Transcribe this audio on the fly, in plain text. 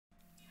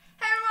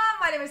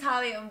my name is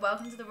Harley and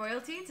welcome to the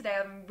Royalty. Today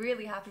I'm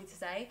really happy to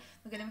say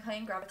we're going to be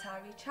playing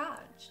Gravitar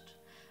Recharged.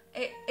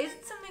 It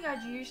isn't something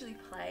I'd usually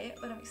play,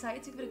 but I'm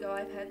excited to give it a go.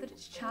 I've heard that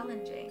it's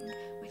challenging,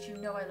 which you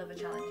know I love a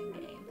challenging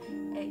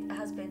game. It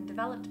has been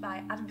developed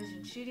by Adam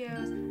Vision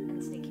Studios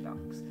and Sneaky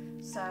Box.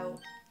 So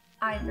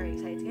I'm very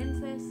excited to get into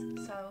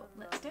this, so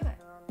let's do it.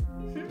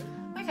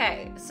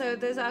 Okay, so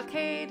there's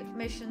arcade,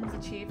 missions,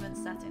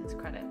 achievements, settings,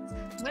 credits.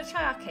 I'm going to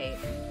try arcade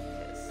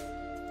because...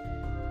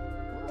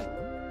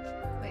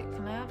 Wait,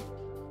 can I have...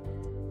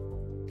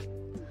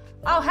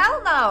 Oh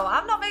hell no!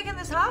 I'm not making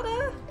this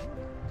harder!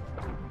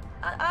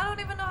 I don't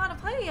even know how to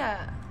play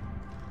yet.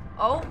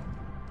 Oh.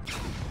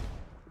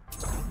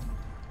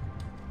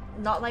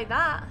 Not like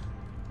that.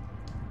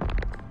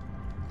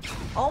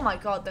 Oh my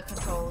god, the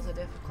controls are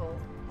difficult.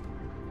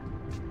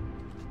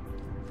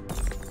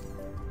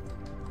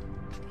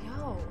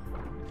 Yo.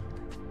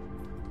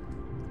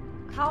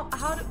 How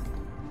do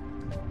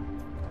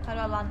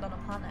I land on a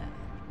planet?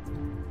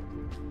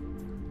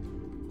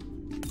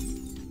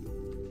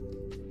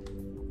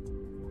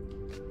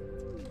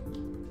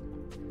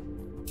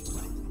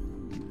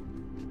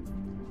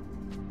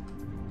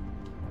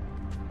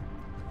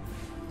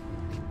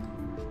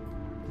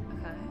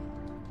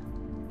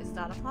 Is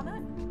that a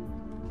planet?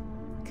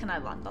 Can I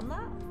land on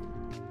that?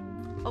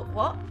 Oh,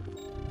 what?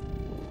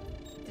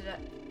 Did I?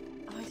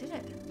 Oh, I did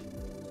it.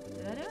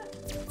 Did I do it?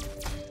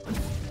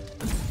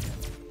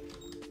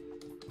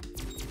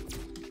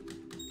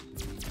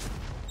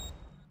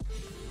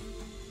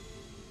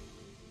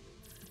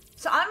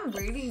 So I'm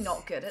really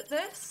not good at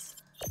this.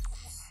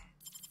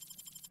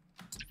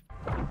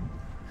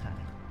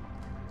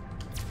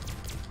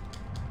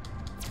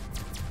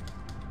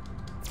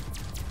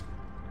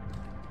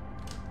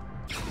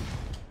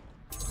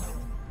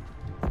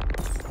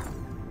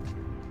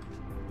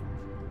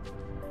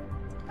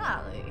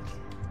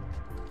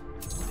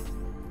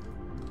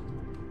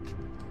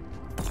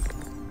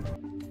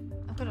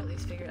 I've got to at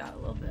least figure it out a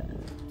little bit.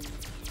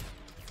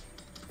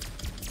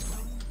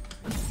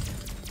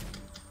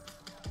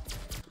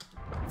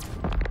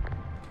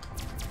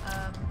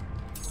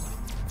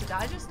 Did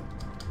I just...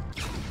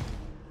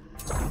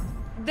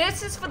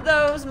 This is for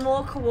those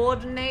more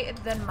coordinated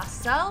than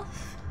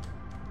myself.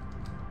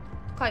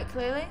 Quite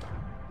clearly.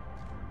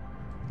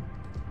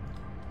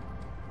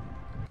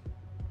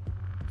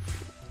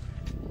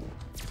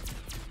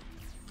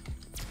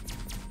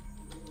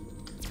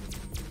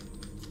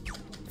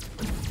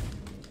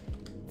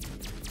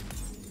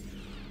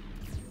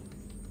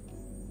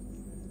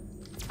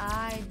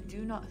 I do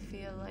not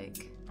feel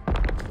like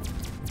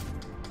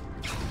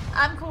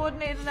I'm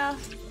coordinated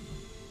enough.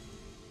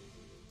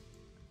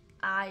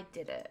 I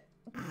did it.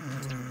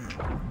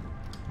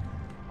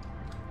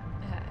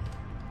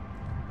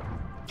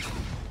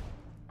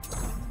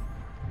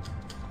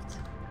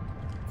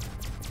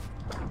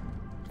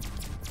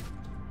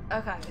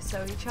 Okay,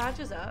 so he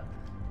charges up.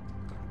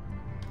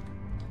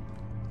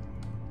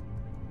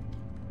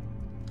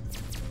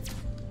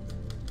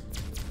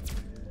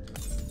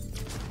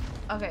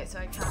 Okay, so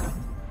I can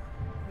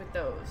with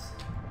those.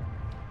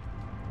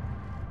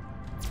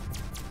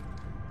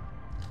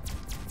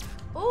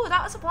 Oh,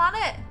 that was a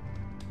planet!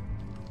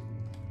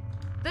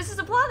 This is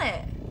a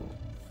planet!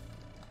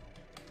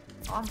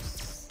 Oh, I'm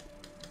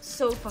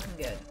so fucking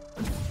good.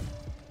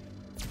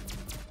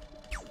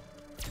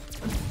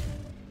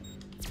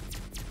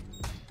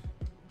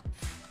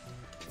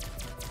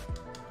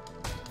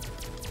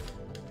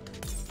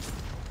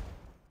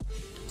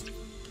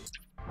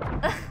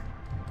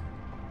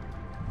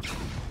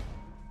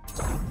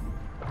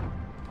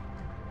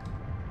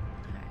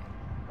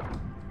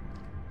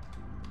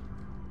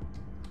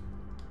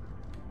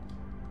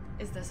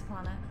 Is this a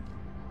planet?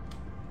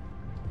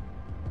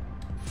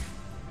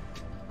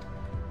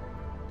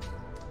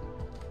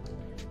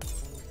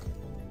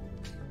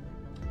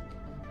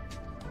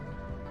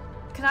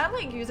 Can I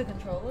like use a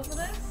controller for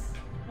this?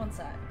 One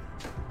sec.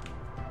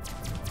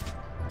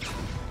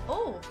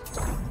 Oh!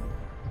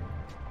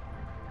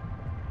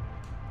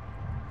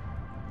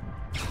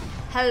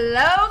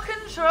 Hello,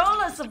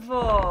 controller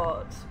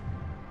support!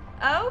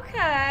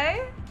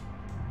 Okay.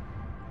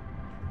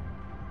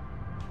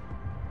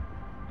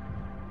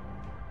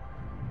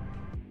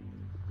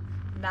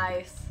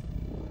 Nice.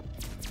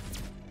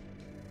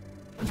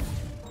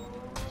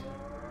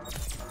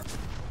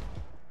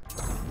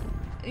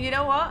 You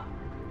know what?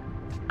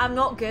 I'm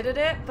not good at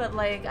it, but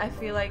like I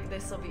feel like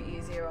this will be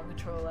easier on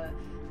controller.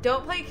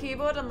 Don't play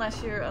keyboard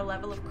unless you're a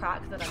level of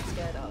crack that I'm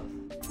scared of.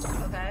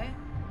 Okay?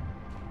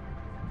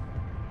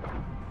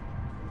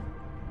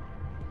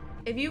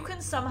 If you can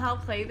somehow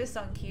play this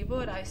on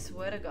keyboard, I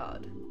swear to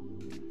God,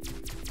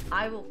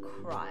 I will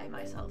cry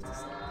myself to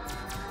sleep.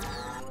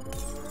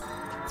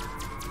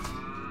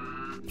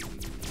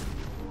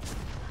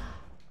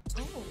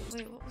 Oh,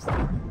 wait, what was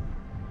that?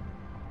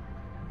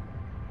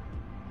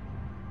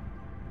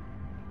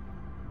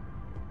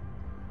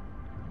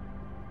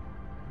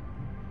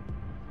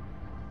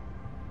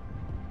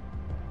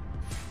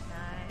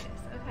 Nice.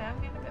 Okay, I'm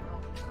getting a bit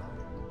more control.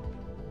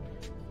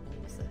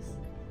 What's this?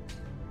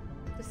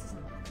 This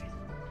doesn't look amazing.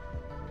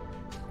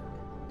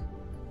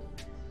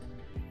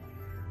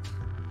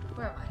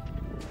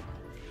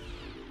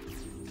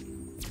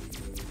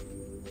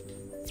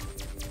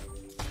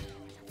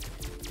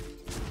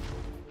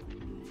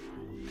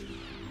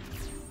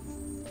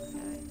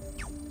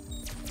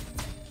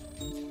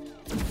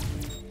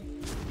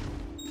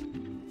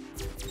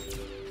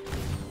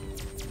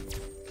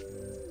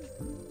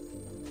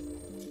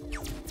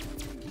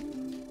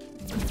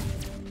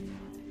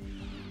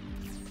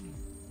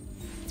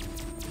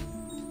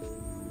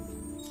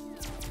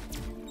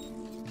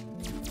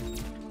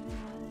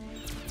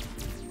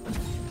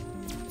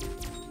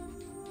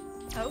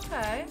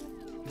 Okay.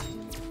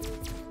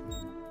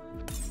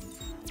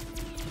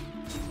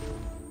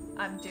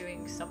 I'm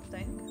doing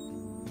something.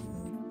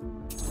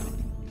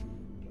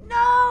 No,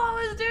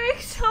 I was doing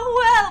so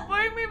well.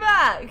 Bring me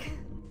back.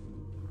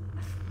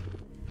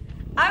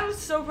 I was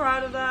so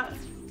proud of that.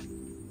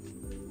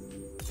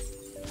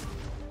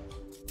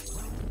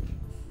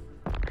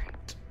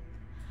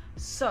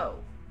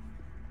 So,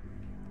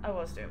 I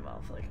was doing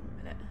well for like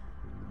a minute.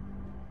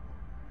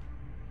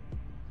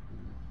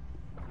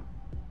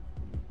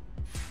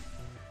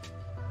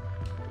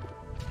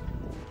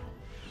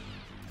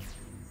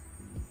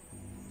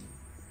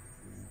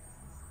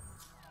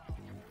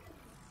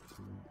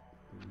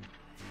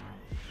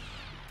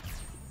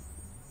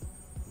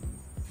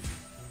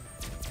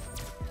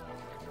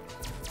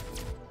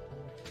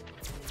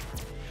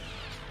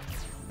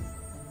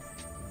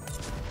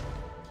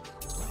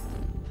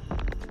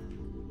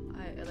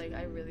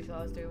 I really thought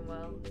I was doing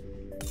well.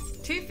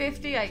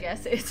 250, I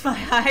guess, it's my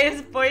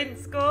highest point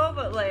score,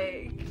 but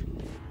like...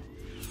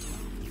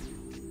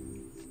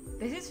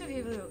 This is for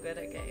people who are good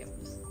at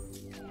games.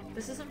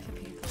 This isn't for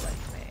people like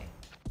me.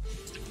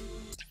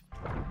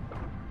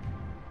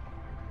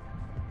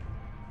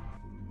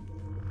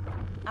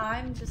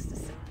 I'm just a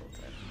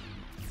simpleton.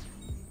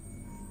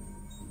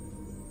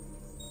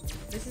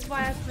 This is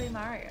why I play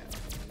Mario.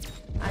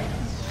 I can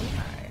play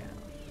Mario.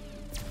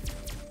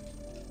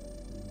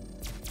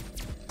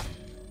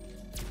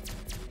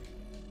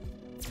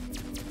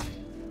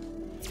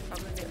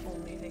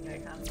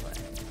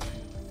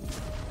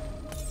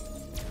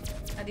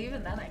 And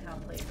even then I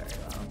can't play very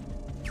well.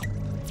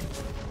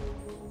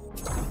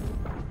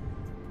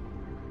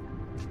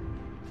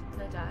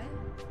 Did I die?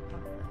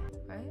 Probably,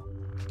 right?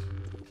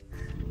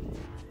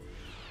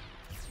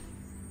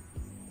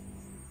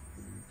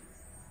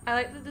 I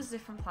like that there's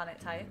different planet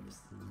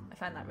types. I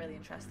find that really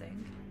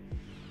interesting.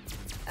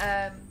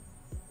 There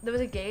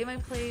was a game I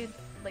played,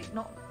 like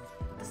not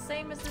the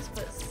same as this,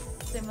 but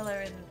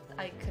similar in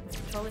I couldn't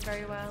control it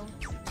very well.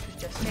 It was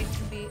just shapes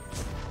and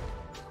beats.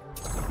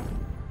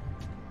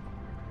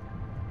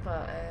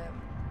 But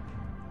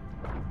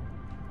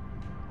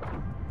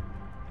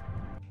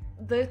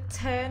the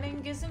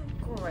turning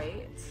isn't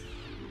great,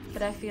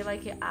 but I feel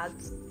like it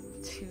adds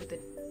to the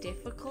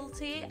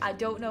difficulty. I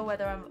don't know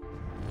whether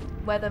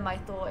my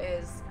thought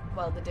is,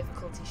 well, the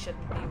difficulty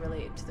shouldn't be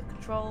related to the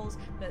controls,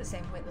 but at the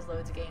same point there's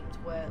loads of games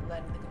where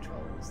learning the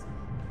controls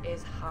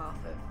is half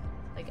of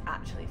like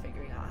actually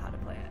figuring out how to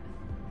play it.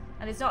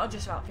 And it's not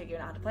just about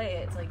figuring out how to play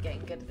it, it's like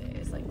getting good at it,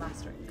 it's like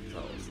mastering the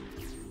controls.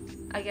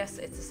 I guess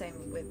it's the same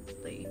with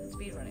like even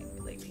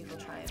speedrunning, like people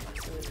try and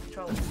master the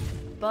controls,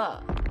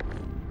 but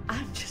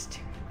I'm just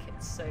doing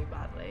it so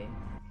badly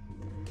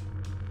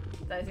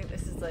that I think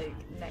this is like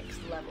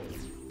next level.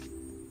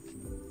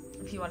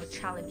 If you want to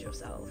challenge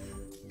yourself,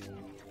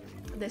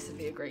 this would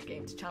be a great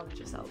game to challenge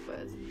yourself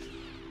with.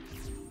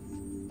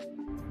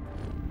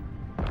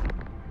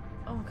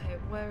 Okay,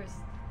 where is,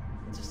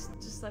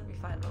 just let me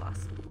find the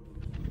last time.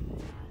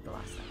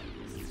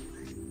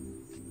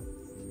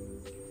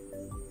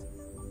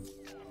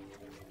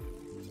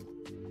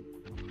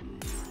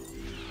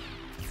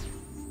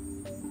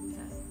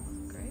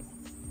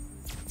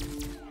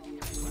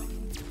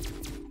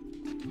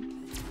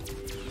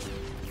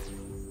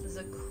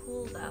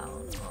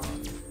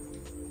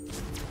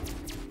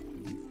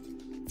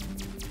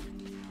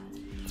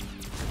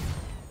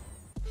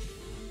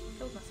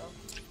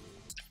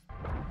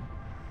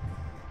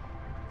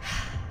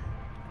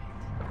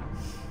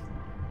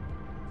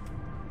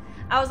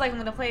 I was like, I'm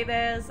gonna play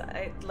this.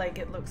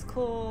 It looks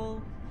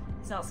cool.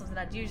 It's not something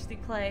I'd usually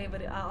play,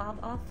 but I'll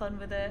have fun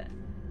with it.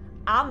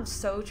 I'm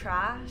so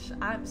trash.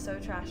 I'm so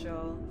trash,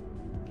 y'all.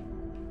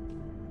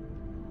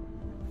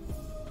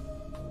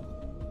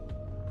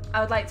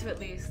 I would like to at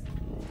least,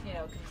 you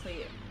know,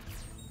 complete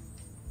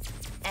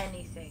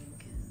anything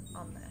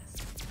on this.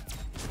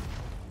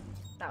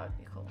 That would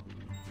be cool.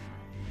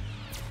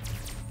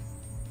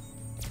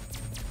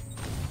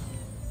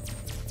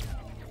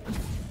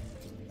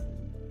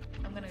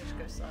 I'm gonna just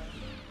go slow.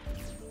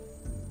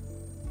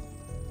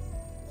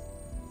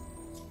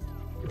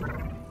 We're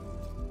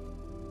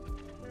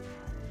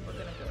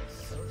gonna go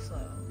so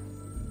slow.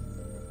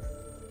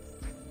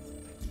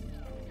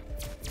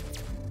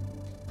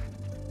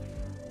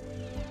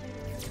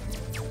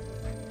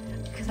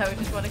 Because I would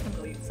just want to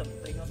complete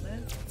something on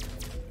this.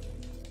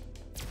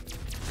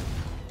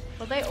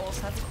 But they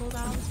also have a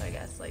cooldown, so I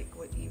guess like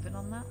we're even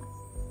on that.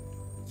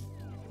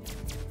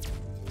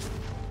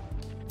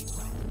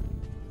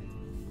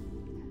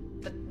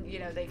 But you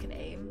know, they can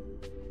aim,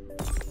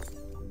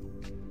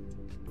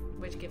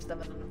 which gives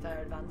them an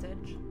unfair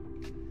advantage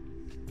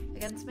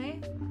against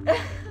me.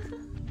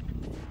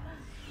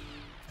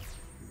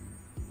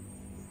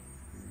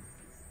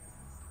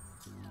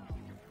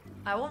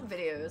 I want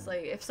videos.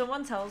 Like, if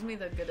someone tells me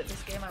they're good at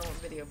this game, I want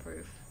video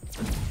proof.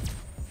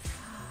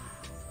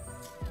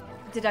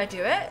 Did I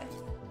do it?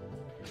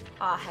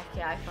 Ah, heck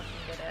yeah, I fucking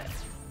did it.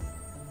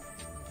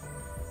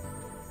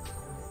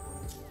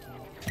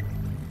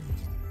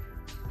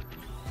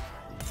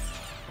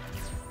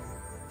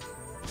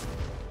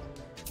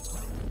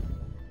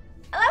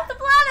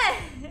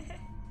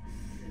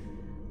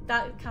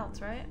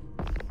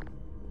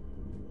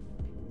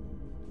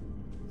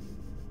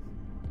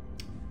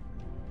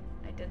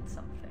 find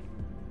something,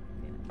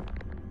 you know.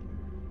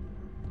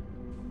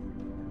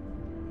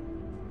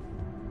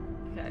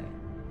 Okay.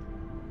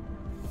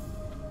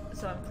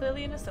 So I'm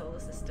clearly in a solar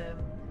system,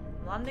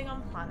 I'm landing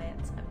on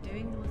planets, I'm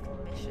doing little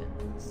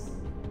missions,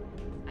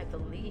 I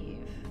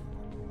believe.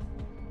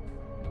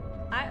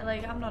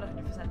 I'm not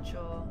 100%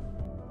 sure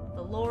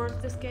the lore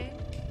of this game.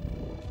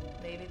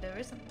 Maybe there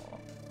isn't lore.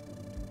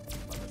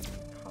 Well, there's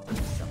probably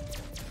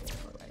something,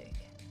 but like...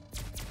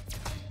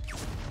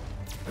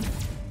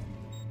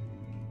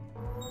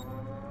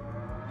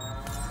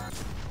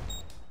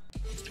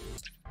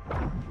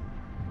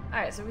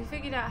 Alright, so we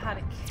figured out how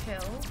to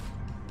kill.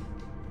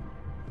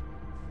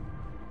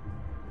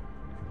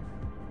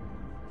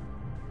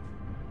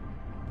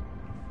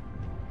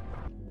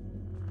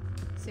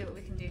 See what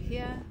we can do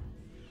here.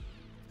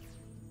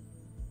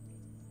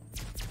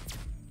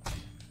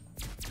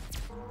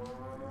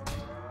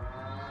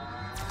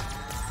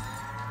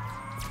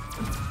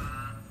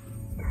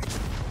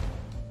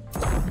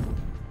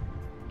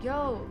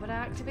 Yo, but I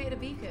activated a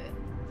beacon.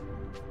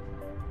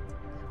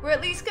 We're at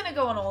least gonna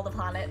go on all the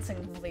planets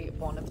and complete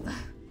one of them.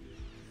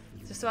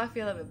 Just so I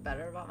feel a bit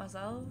better about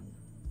myself.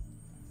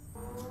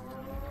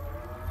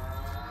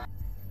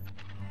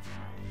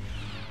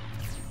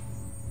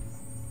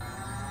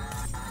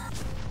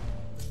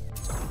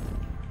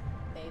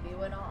 Maybe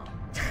we're not.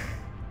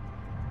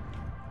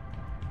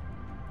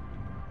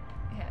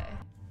 Okay.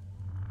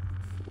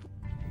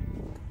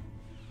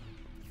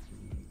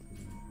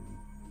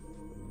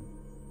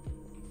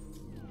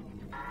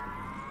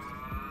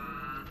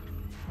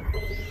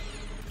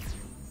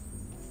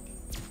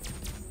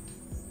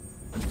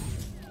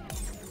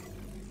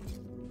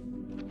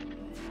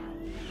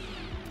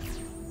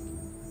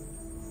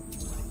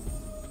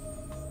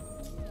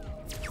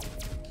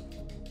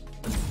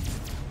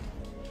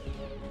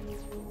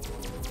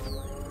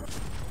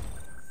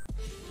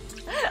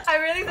 I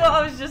really thought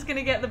I was just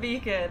gonna get the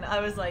beacon. I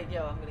was like,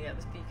 yo, I'm gonna get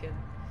this beacon.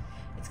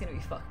 It's gonna be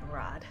fucking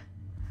rad.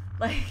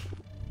 Like...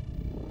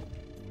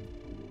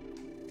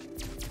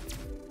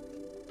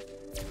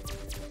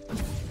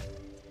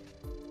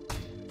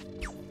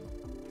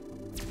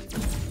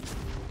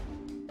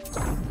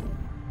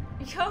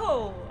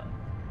 Yo!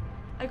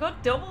 I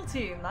got double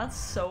team. That's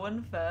so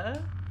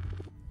unfair.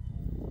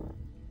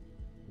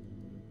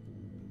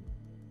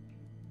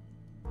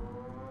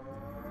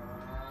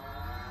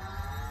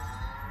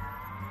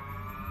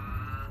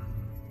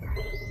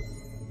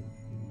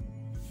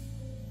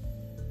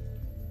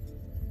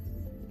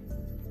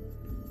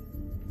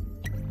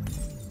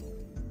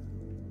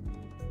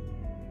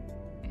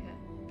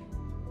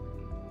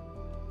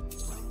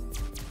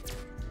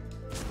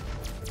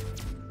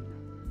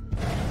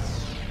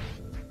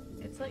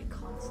 Like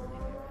constantly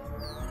moving.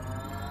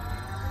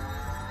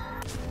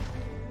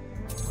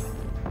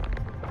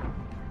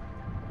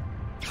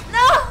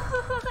 No!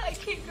 I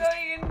keep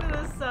going into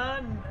the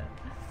sun.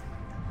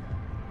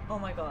 Oh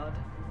my god.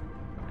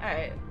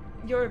 Alright,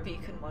 you're a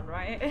beacon one,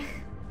 right?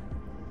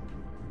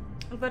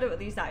 I've got to at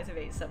least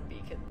activate some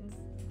beacons.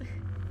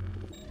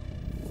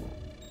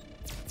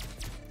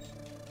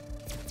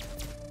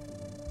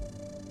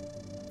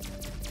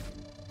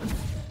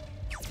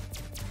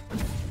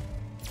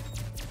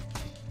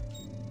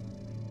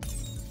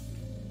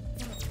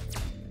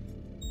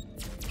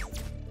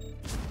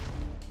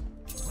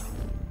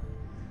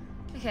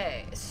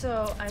 Okay,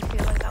 so I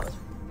feel like that was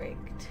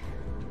rigged.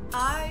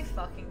 I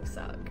fucking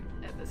suck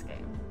at this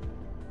game.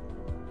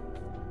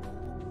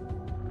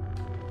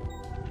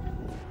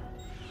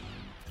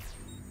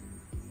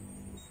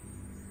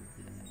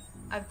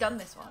 I've done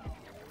this one.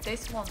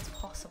 This one's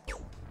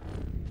possible.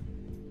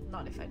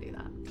 Not if I do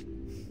that.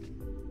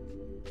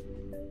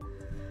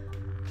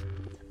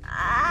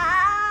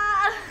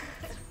 Ah!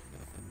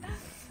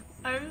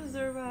 I'm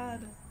so bad.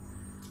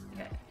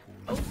 Okay.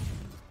 Oh.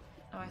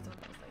 Oh, I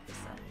thought that was like this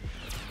then.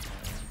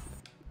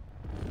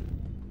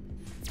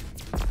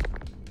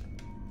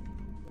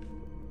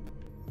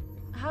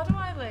 How do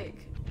I,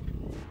 like,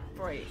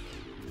 break?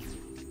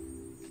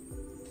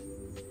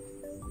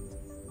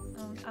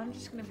 I'm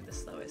just gonna be the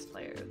slowest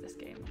player of this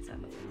game that's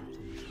ever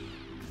lived.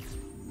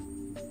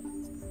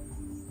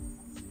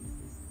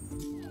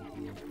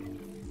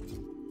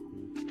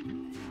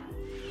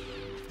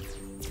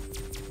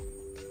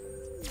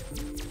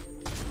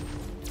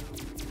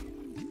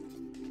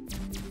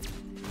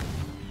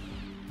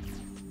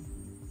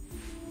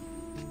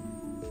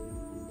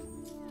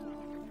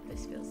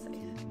 This feels safe.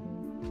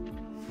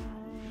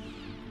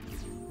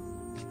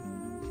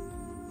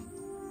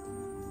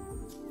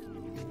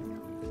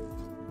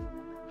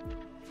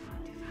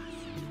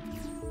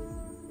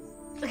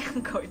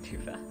 I'm going too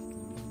fast.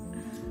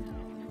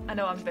 I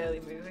know I'm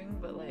barely moving,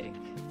 but like...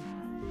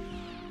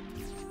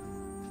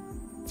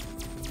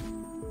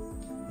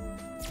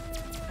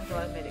 I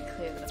thought I made it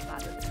clear that I'm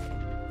bad at this game.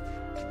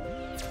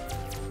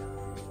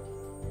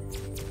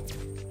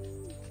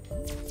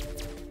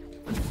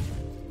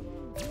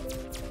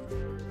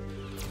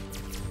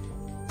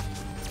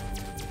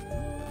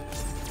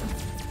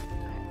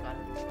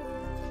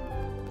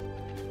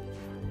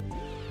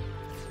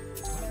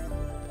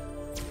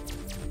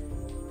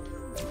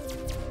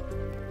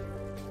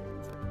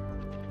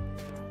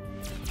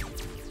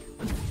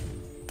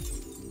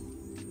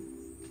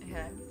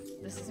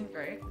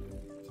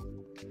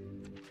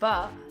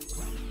 But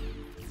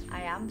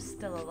I am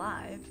still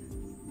alive.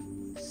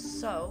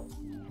 So,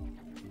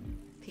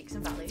 peaks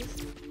and valleys.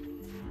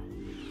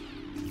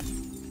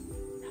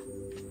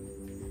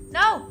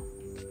 No!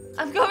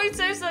 I'm going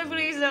so slow,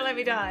 please don't let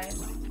me die.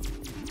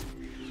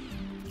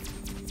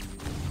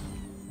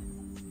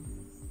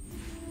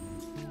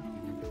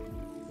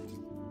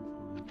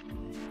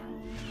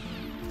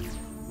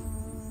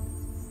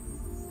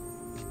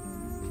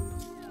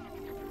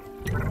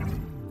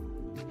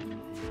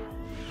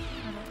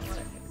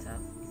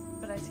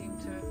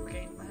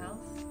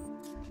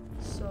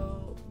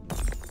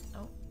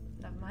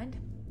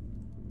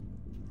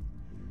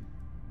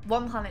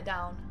 One planet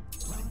down.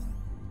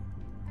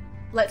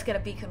 Let's get a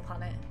beacon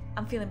planet.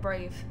 I'm feeling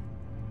brave.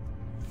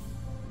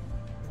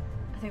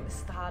 I think this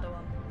is the harder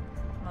one.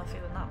 I'm not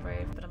feeling that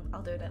brave, but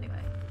I'll do it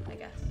anyway, I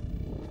guess.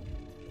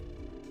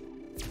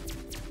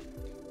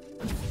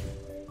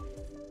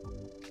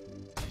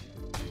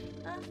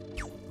 No.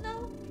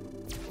 No!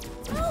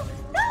 No!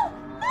 No!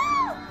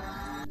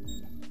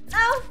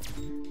 No!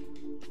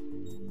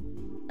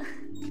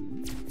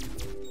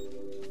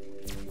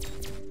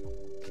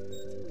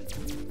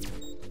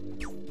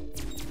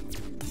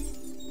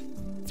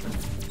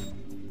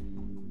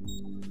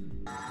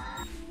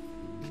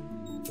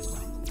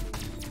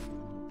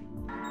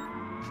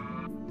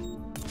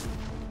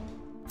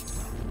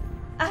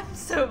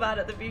 So bad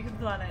at the beacon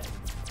planet.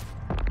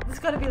 There's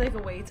gotta be like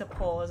a way to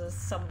pause or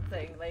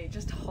something, like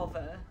just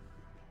hover.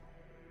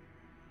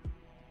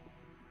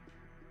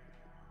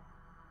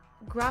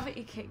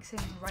 Gravity kicks in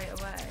right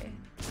away.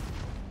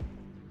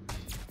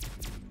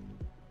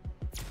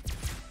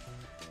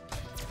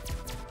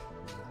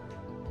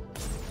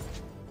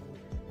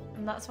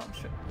 And that's what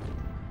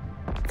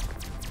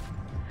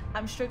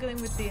I'm struggling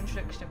with the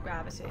introduction of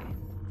gravity.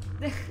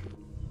 I'm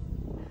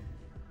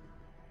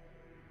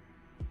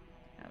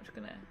just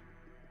gonna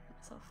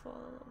I'll fall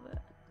a little bit.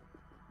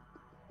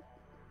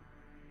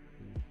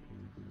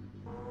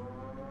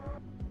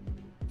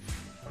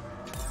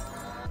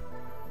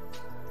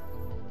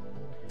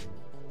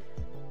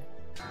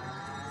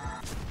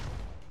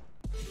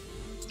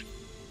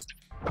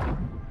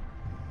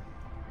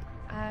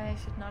 I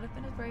should not have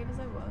been as brave as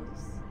I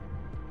was.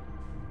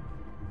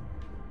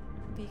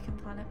 Beacon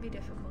planet be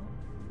difficult.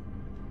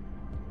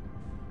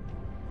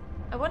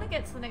 I want to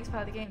get to the next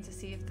part of the game to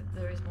see if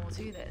there is more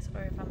to this,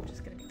 or if I'm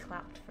just going to be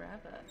clapped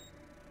forever.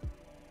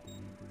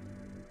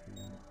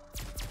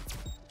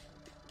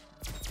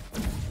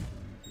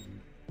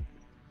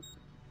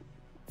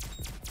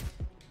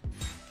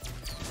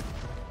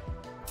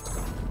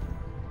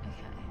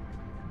 Okay.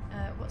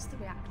 What's the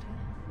reactor?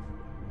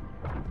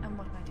 And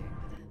what am I doing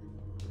with it?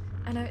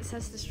 I know it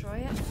says destroy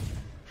it.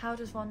 How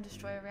does one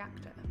destroy a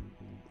reactor?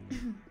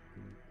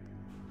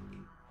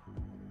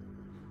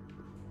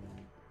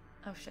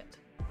 Oh shit.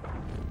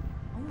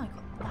 Oh my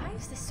god, why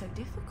is this so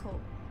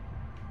difficult?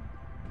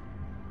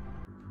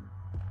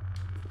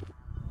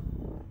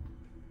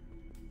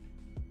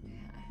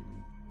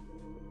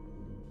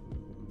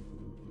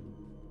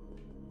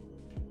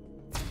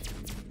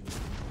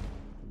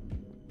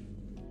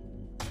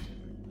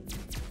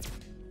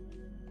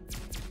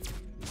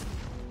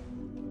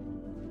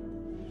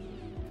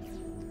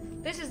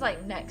 This is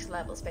like next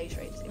level Space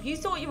Raiders. If you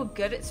thought you were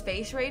good at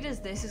Space Raiders,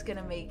 this is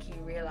gonna make you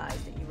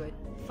realize that you were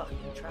fucking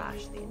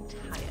trash the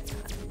entire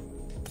time.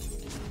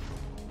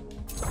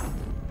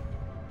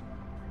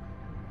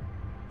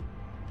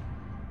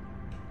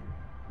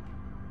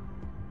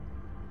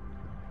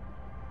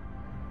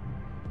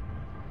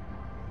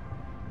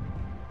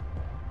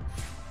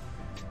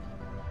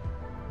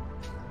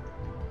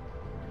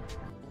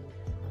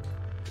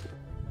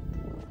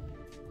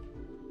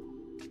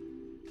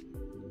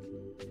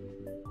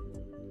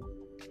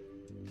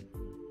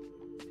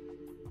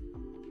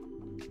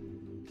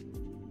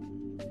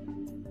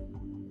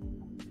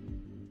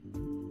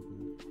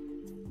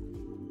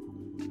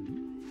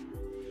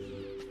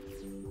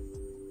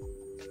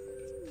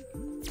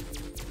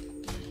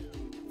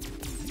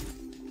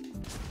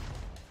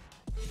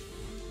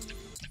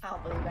 I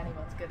don't believe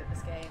anyone's good at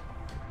this game.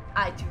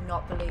 I do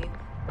not believe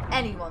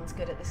anyone's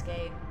good at this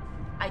game.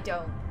 I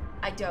don't.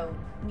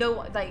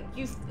 No, like,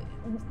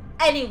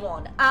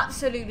 anyone,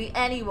 absolutely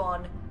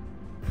anyone,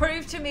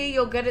 prove to me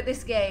you're good at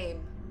this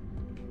game.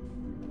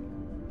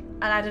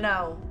 And I don't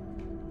know.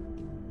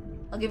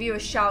 I'll give you a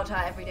shout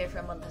out every day for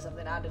a month or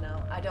something, I don't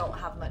know. I don't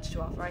have much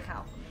to offer, I can't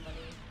offer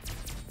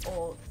money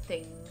or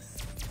things.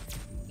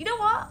 You know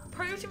what?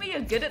 Prove to me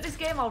you're good at this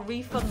game, I'll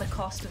refund the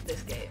cost of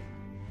this game.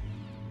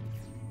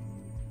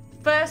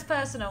 First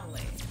person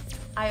only.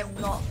 I am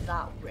not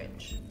that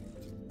rich.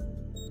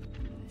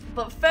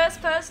 But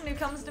first person who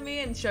comes to me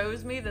and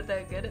shows me that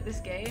they're good at this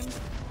game,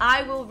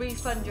 I will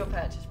refund your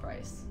purchase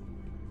price.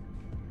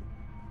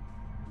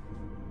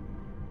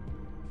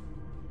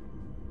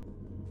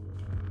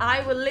 I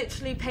will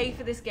literally pay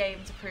for this game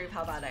to prove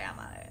how bad I am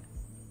at it.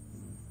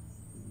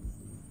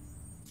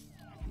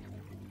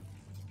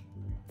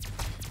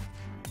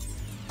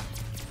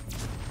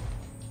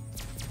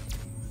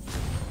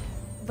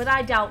 But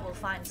I doubt we'll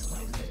find someone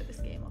who's good at this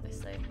game,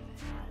 honestly.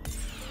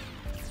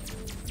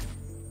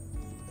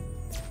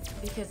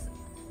 Because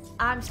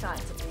I'm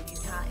starting to believe you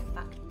can't in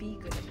fact be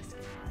good at this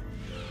game.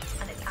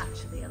 And it's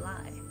actually a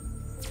lie.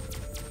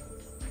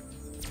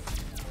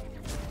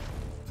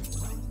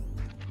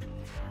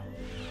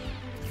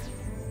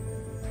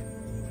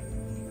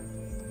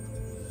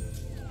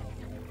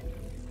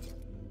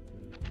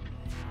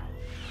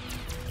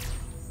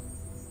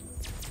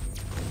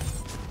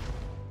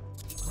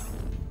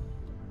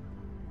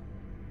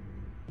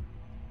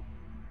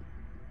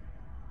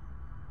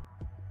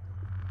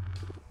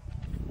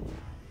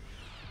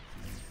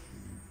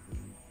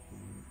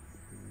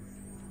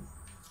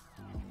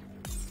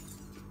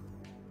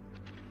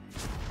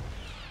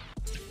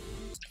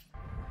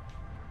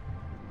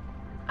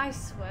 I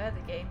swear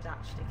the game's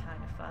actually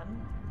kind of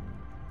fun.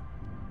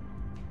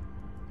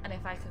 And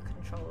if I could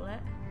control it,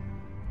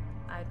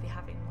 I'd be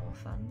having more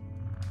fun.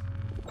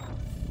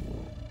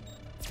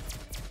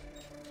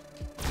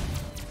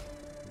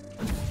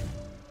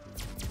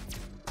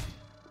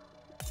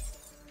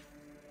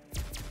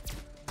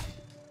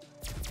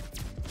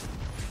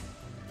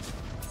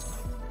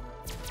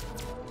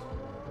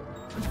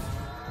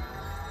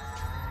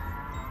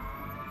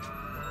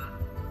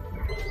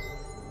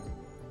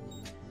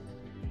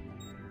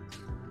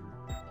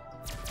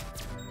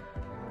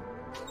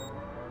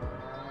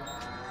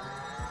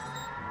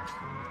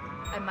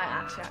 I might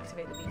actually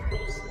activate the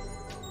beacons.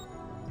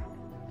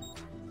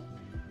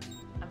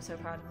 I'm so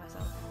proud of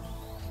myself.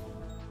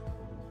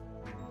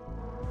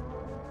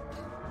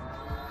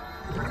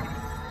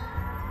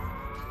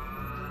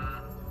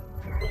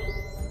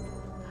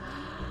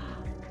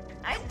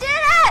 I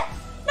did it!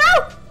 No!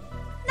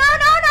 No,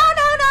 no, no,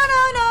 no, no,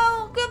 no,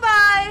 no!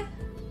 Goodbye!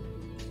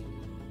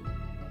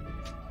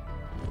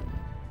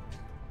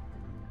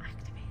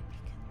 Activate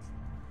beacons.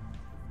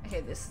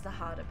 Okay, this is the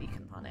harder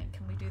beacon planet.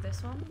 Can we do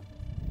this one?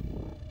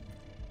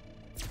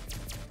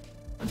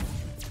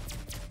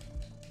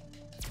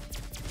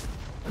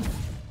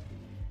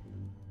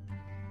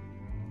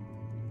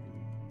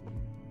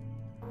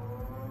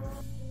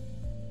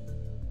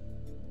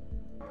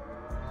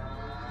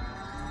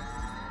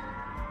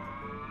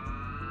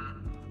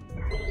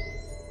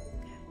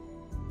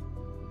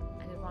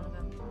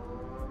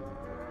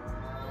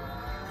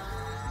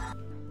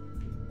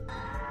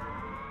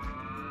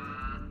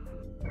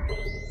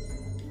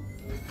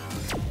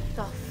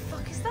 The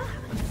fuck is that?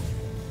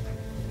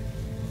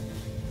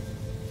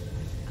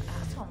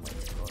 That's one way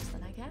to cross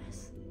then, I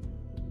guess.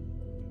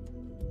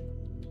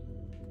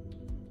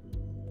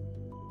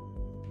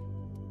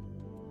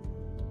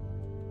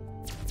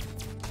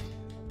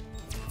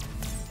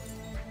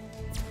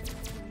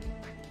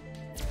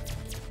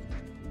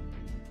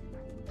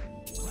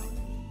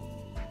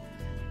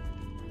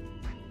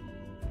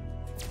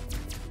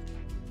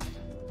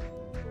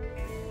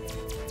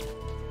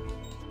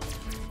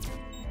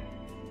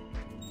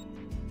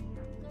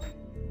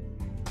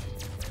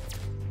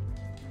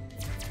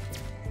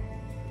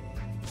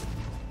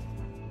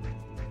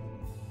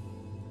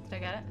 Did I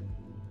get it?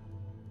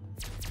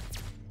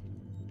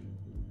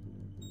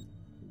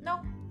 No.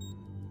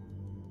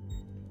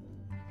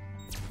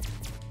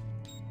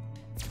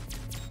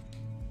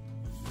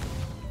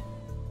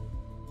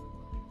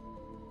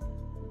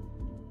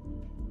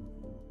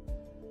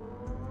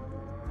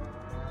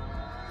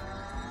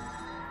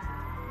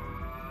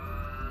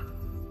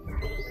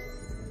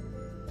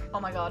 Oh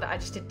my god, I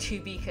just did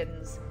 2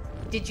 beacons.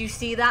 Did you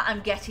see that?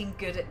 I'm getting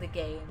good at the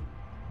game.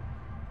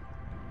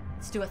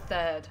 Let's do a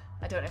third.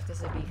 I don't know if this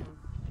is a beacon.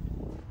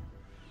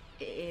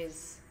 It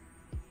is.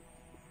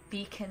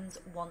 Beacons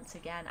once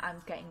again.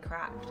 I'm getting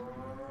cracked.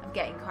 I'm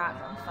getting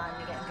cracked. I'm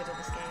finally getting good at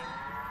this game.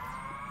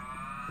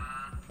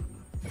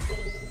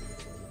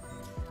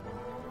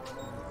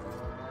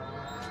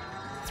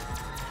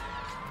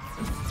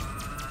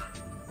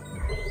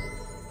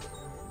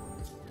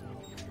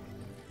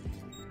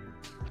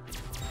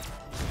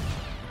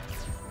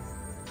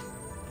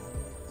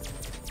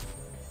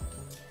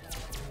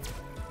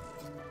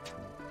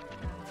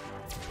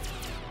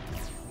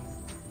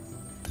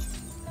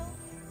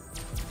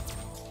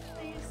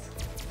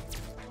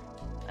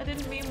 I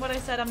didn't mean what I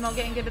said. I'm not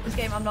getting good at this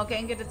game. I'm not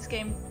getting good at this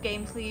game.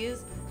 Game,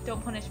 please.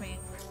 Don't punish me.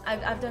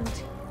 I've done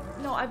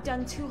no, I've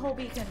done 2 whole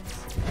beacons.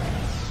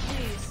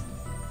 Please.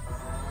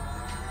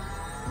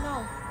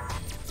 No.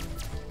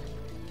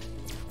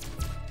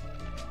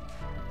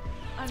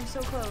 I'm so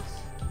close.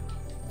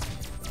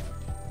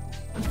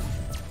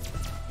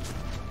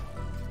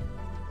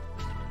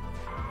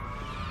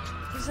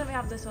 Just let me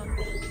have this one.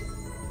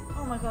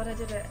 Oh my god, I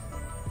did it.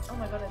 Oh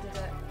my god, I did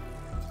it.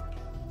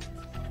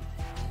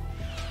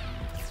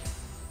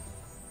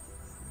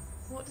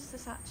 What does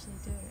this actually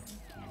do?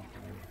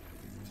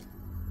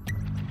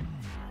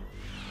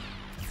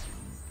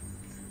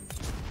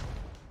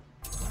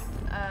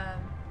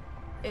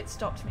 It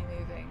stopped me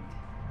moving.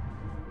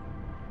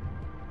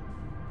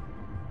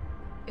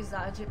 Is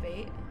that a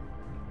debate?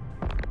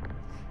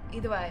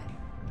 Either way,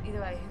 who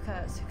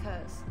cares? Who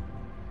cares?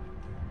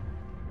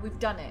 We've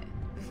done it.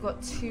 We've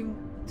got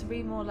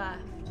 3 more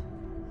left.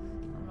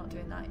 I'm not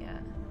doing that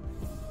yet.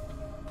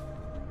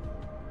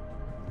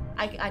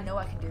 I know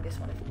I can do this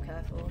one if I'm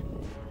careful.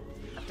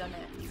 I've done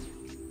it.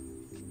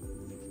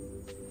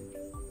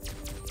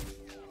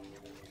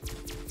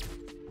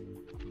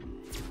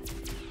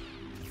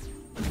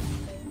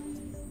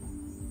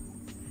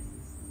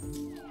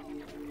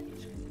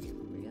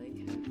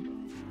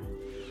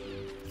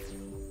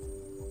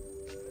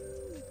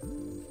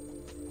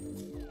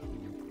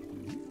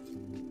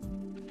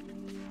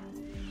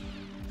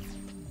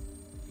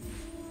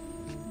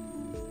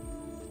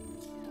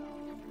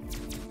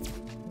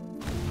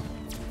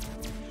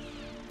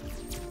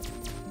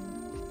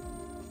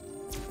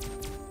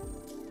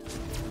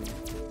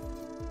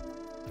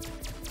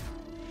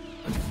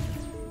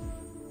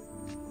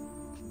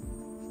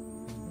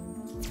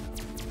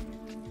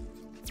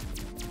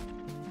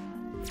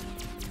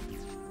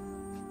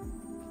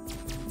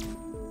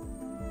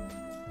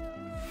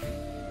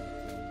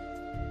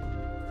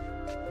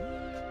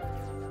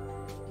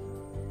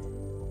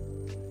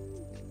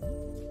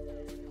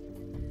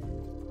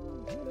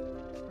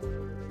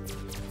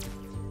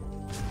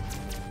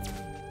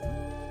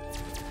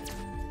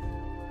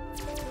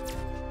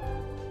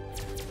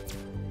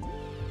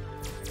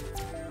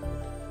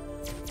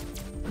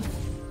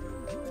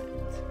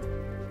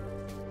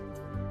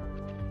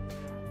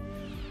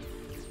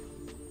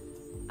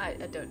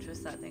 I don't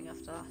trust that thing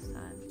after last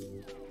time.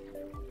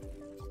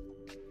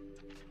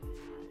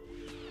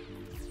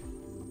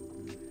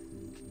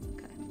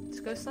 Okay,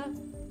 just go slow.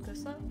 Go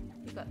slow.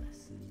 You got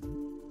this.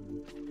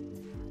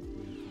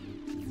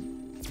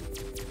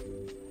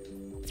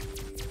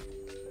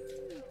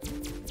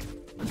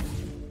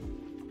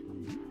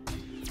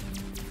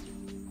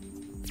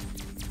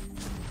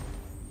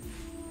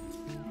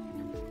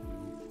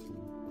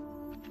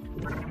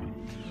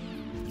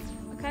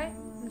 Okay,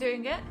 I'm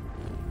doing it.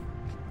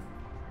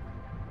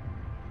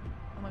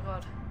 Oh my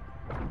god.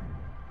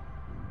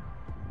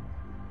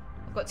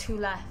 I've got 2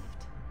 left.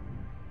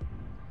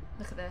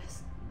 Look at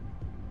this.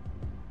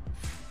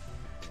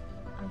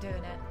 I'm doing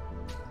it.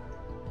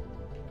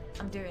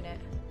 I'm doing it.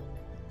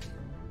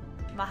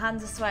 My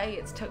hands are sweaty,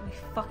 it's took me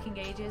fucking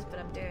ages, but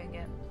I'm doing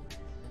it.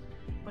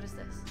 What is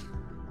this?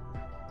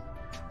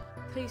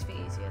 Please be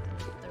easier than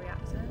the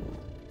reactor.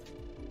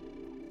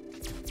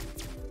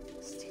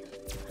 Steal.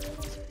 How am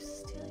I supposed to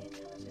steal the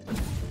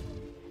intelligence?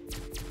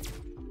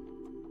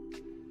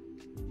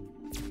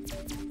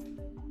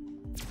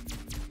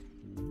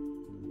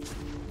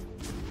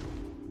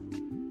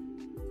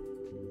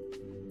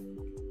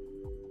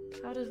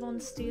 How does one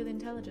steal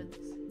intelligence?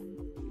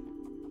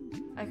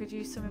 I could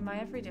use some in my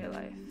everyday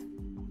life.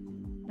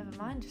 Never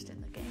mind, just in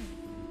the game.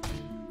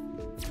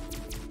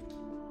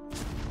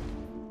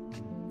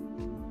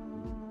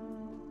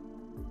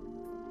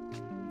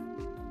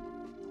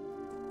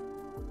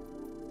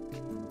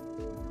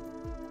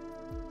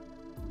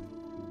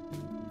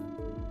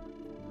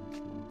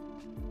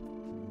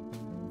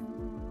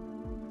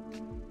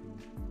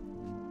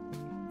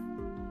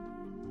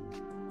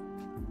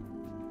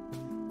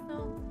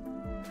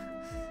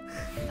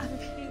 I'm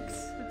being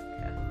so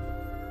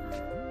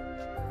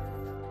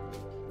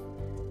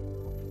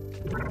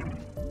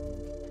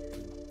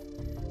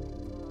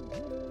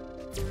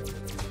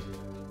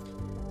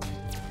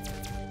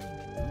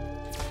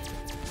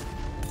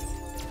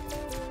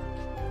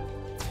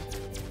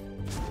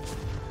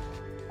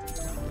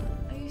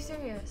Are you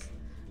serious?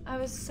 I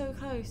was so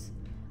close.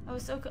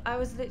 I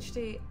was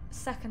literally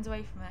seconds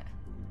away from it.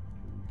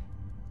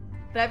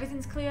 But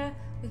everything's clear.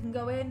 We can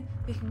go in,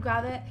 we can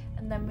grab it,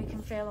 and then we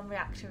can fail on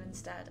reactor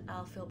instead.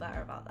 I'll feel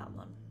better about that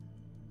one.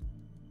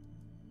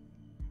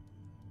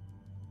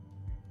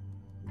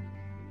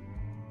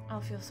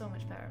 I'll feel so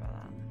much better about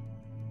that.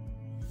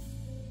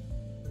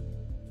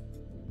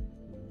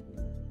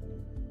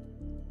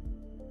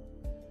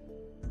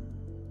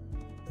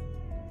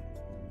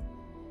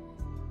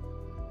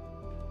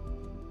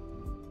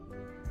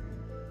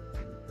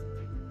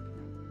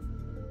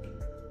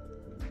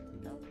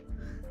 No.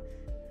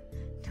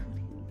 Don't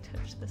even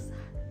touch the sands.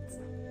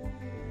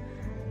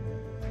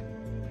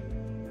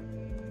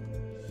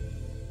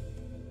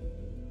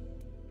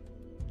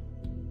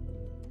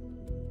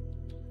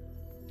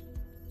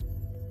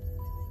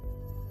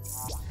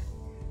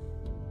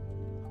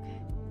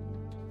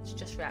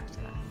 Just react to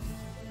that.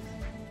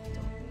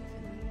 Don't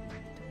move.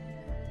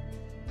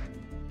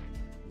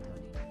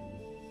 Don't even.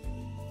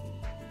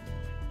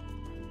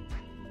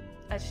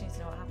 I just need to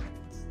know what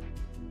happens.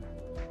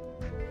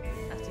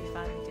 After you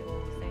finally do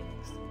all the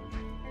things.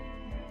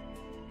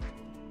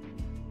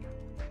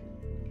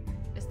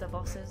 Is the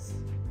bosses?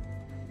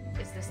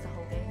 Is this the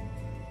whole game?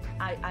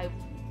 I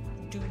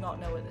do not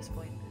know at this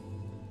point.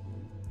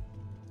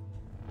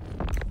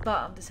 But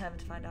I'm determined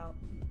to find out.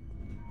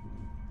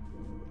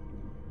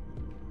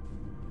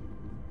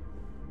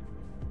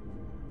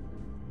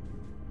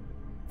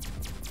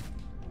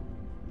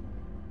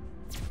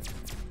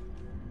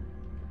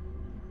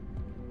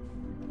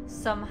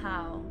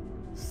 Somehow,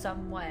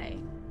 some way,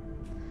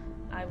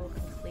 I will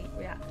complete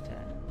reactor.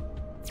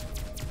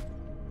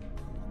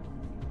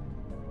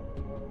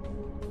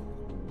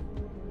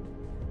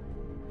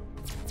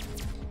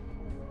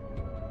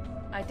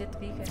 I did the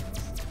beacons.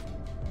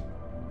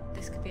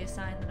 This could be a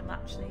sign that I'm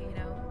actually, you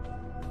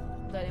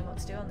know, learning what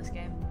to do on this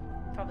game.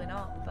 Probably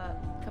not,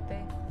 but could be.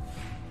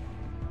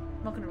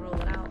 I'm not going to rule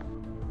it out.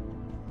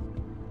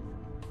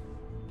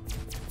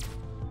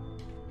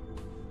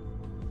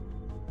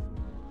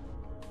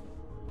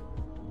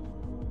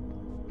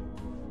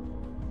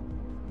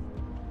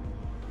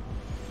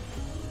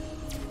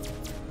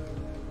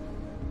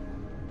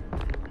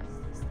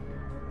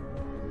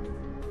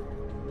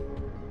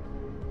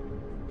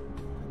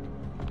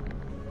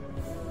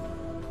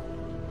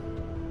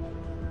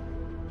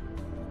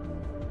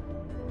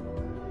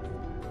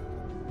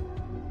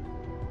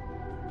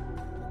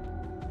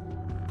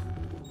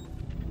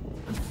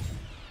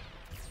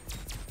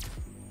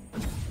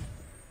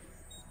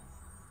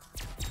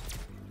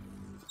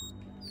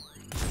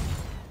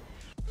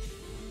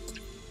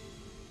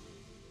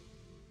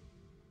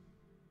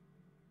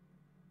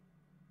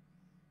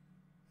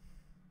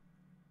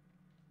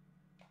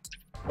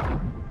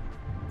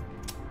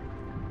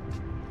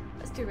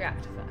 Do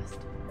reactor first.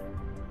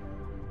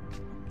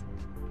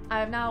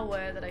 I am now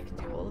aware that I can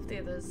do all of the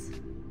others.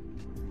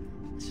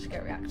 Let's just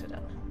get reactor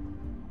done.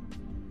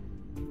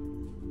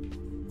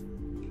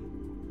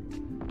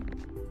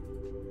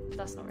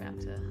 That's not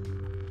reactor.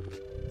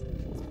 It's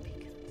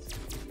beacons.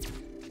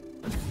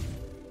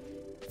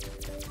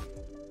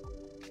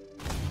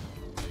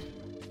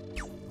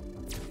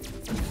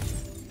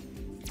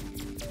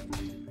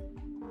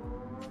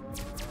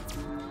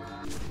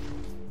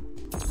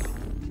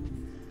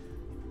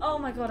 Oh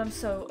my god, I'm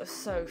so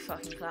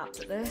fucking clapped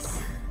at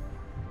this.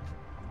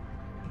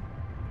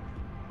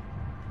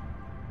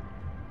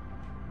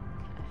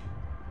 Okay.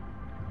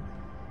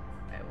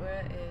 Right,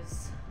 where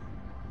is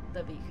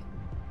the beacon?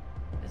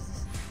 Is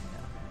this?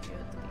 No, you're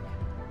at the beacon.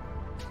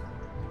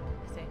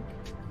 I think.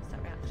 Is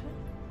that reactor?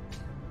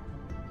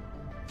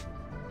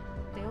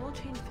 They all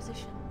change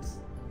positions.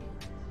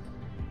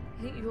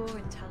 I think you're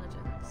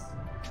intelligence.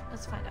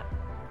 Let's find out.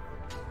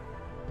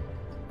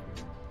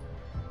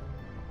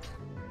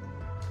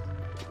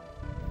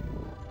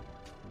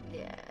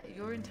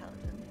 Your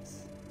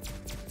intelligence.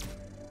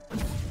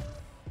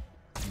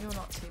 You're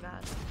not too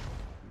bad,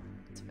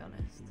 to be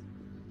honest.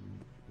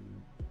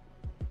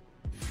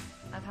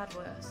 I've had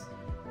worse.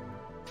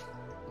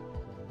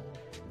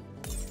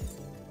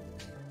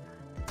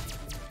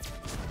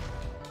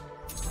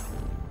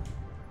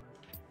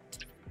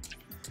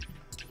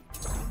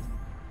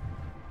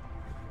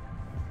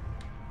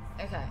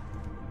 Okay.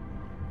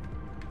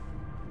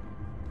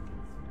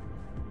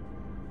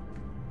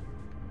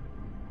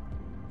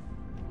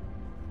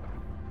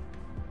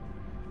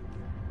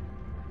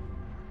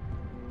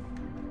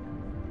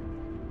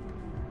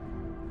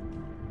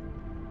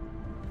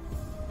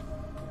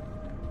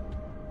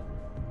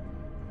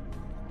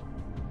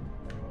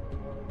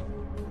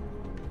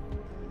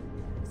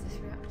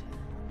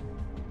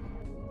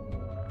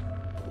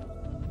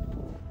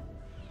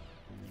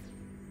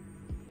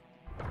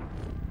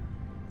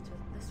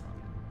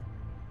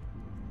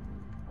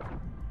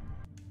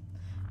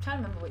 I'm trying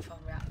to remember which one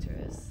reactor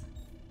is.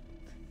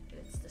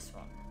 It's this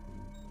one.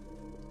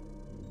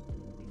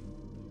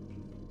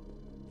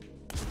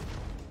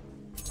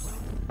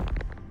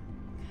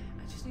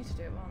 I just need to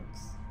do it once.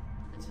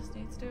 I just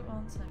need to do it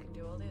once and I can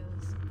do all the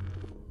others.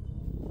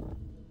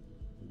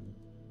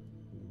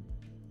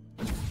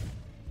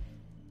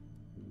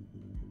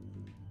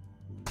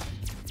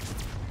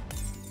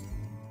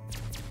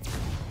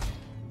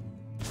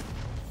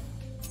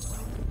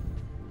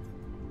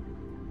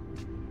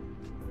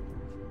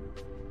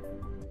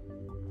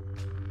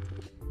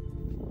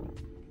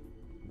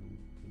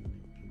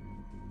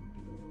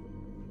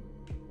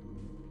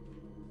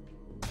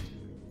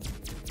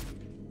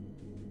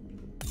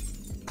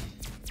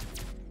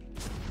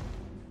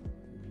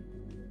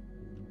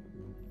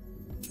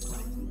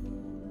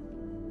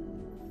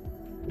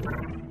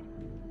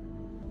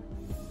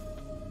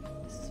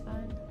 This is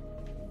fine.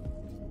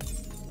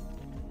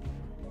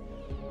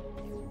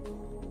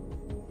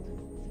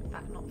 In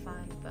fact, not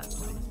fine, but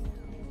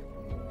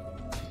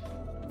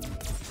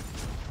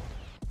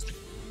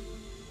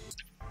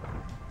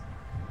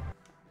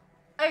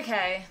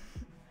okay.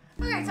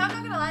 Okay, so I'm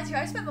not gonna lie to you,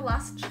 I spent the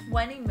last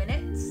 20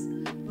 minutes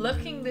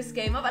looking this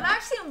game up and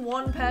I've seen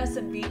one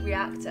person beat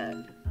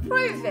Reactor.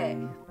 Prove it!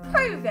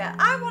 Prove it!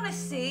 I wanna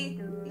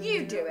see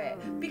you do it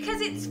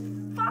because it's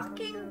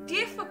fucking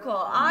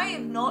difficult. I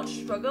have not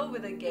struggled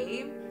with a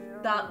game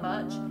that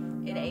much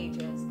in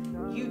ages.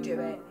 You do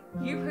it.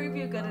 You prove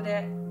you're good at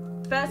it.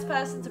 First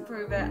person to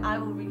prove it, I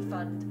will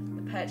refund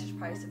the purchase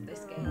price of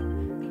this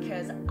game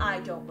because I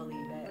don't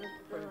believe it.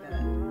 Prove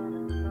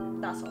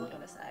it. That's all I'm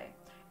gonna say.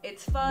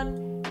 It's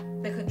fun.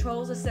 The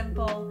controls are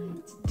simple.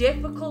 It's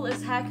difficult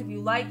as heck. If you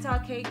liked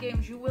arcade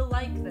games, you will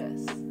like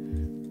this.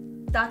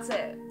 That's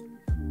it.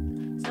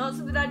 It's not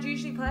something I'd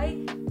usually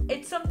play.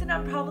 It's something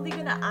I'm probably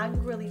going to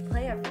angrily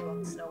play every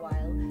once in a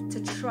while to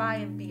try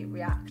and beat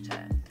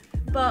Reactor.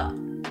 But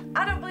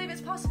I don't believe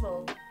it's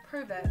possible.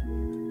 Prove it.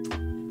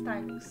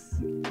 Thanks.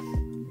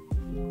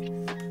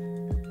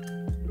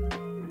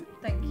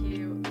 Thank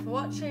you for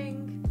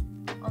watching.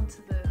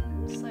 onto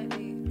the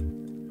slightly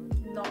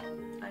not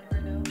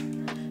angry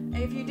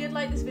note. If you did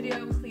like this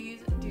video,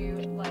 please do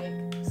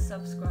like,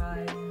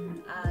 subscribe,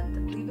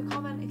 and leave a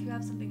comment if you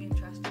have something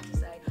interesting to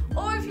say.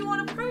 Or if you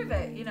want to prove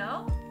it, you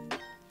know?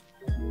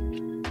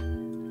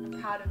 I'm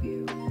proud of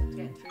you for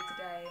getting through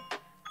today.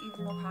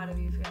 Even more proud of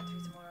you for getting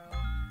through tomorrow.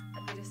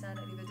 And Arrivederci,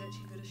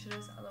 arrivederci, good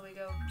shoulders, we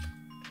go.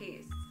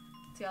 Peace.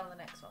 See you on the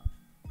next one.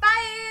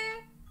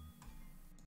 Bye!